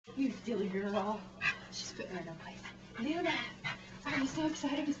You silly girl. She's putting her in her place. Luna, are you so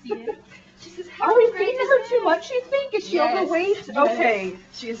excited to see it? She says, are we feeding her too much, you think? Is she overweight? Yes. Okay.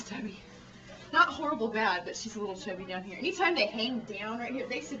 She is chubby. Not horrible bad, but she's a little chubby down here. Anytime they hang down right here,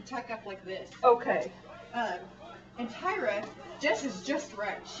 they should tuck up like this. Okay. And Tyra, Jess is just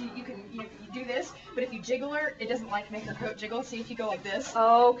right. You do this, but if you jiggle her, it doesn't like make her coat jiggle. See if you go like this.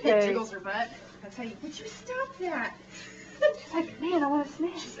 Okay. It jiggles her butt. That's how you. Would you stop that? She's like, man, I want a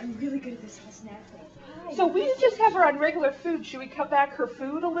snack. I'm really good at this whole snack thing. Hi. So we just have her on regular food. Should we cut back her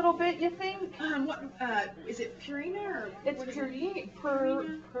food a little bit, you think? What, is it Purina or? It's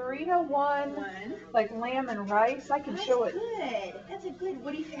Purina one, like lamb and rice. I can show it. Good. That's a good.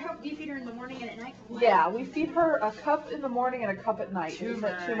 What do you feed her in the morning and at night? What? Yeah, we feed her a cup in the morning and a cup at night. Is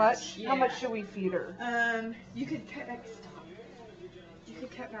that too much? Yeah. How much should we feed her? You could cut back. You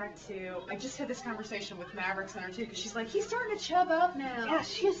could cut back to. I just had this conversation with Maverick Center too, because she's like, he's starting to chub up now. Yeah,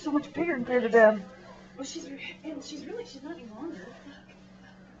 she is so much bigger compared to them. Well, she's not any longer.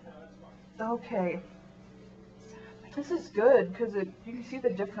 Okay. This is good because you can see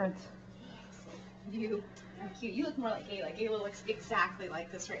the difference. You are cute. You look more like Ayla. Ayla looks exactly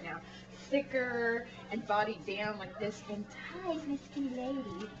like this right now. Thicker and body down like this. And Ty's my skinny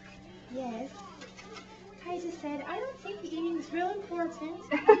lady. Yes. Ty just said, I don't think the eating is real important.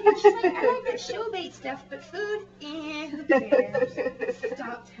 She's like, I like that show bait stuff, but food, who cares?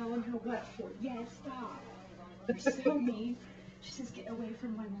 Stop telling her what for. Yes, stop. You're so mean. She says, get away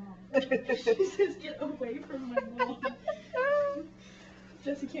from my mom. She says, get away from my mom.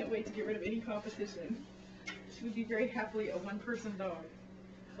 Jessie can't wait to get rid of any competition. She would be very happily a one-person dog.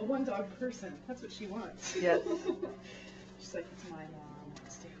 A one-dog person. That's what she wants. Yes. She's like, it's my mom.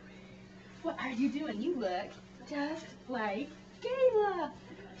 Stay away. What are you doing? You look just like Gayla.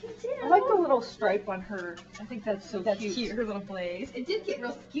 You do. I like the little stripe on her. I think that's so That's cute. cute. Her little blaze. It did get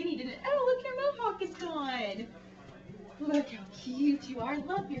real skinny, didn't it? Oh, look, your mohawk is gone. Look how cute you are. I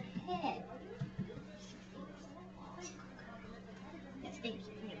love your head. Yes, thank you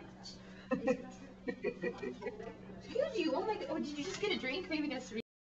very much. Excuse you. Oh my God. Oh, did you just get a drink? Maybe that's the reason.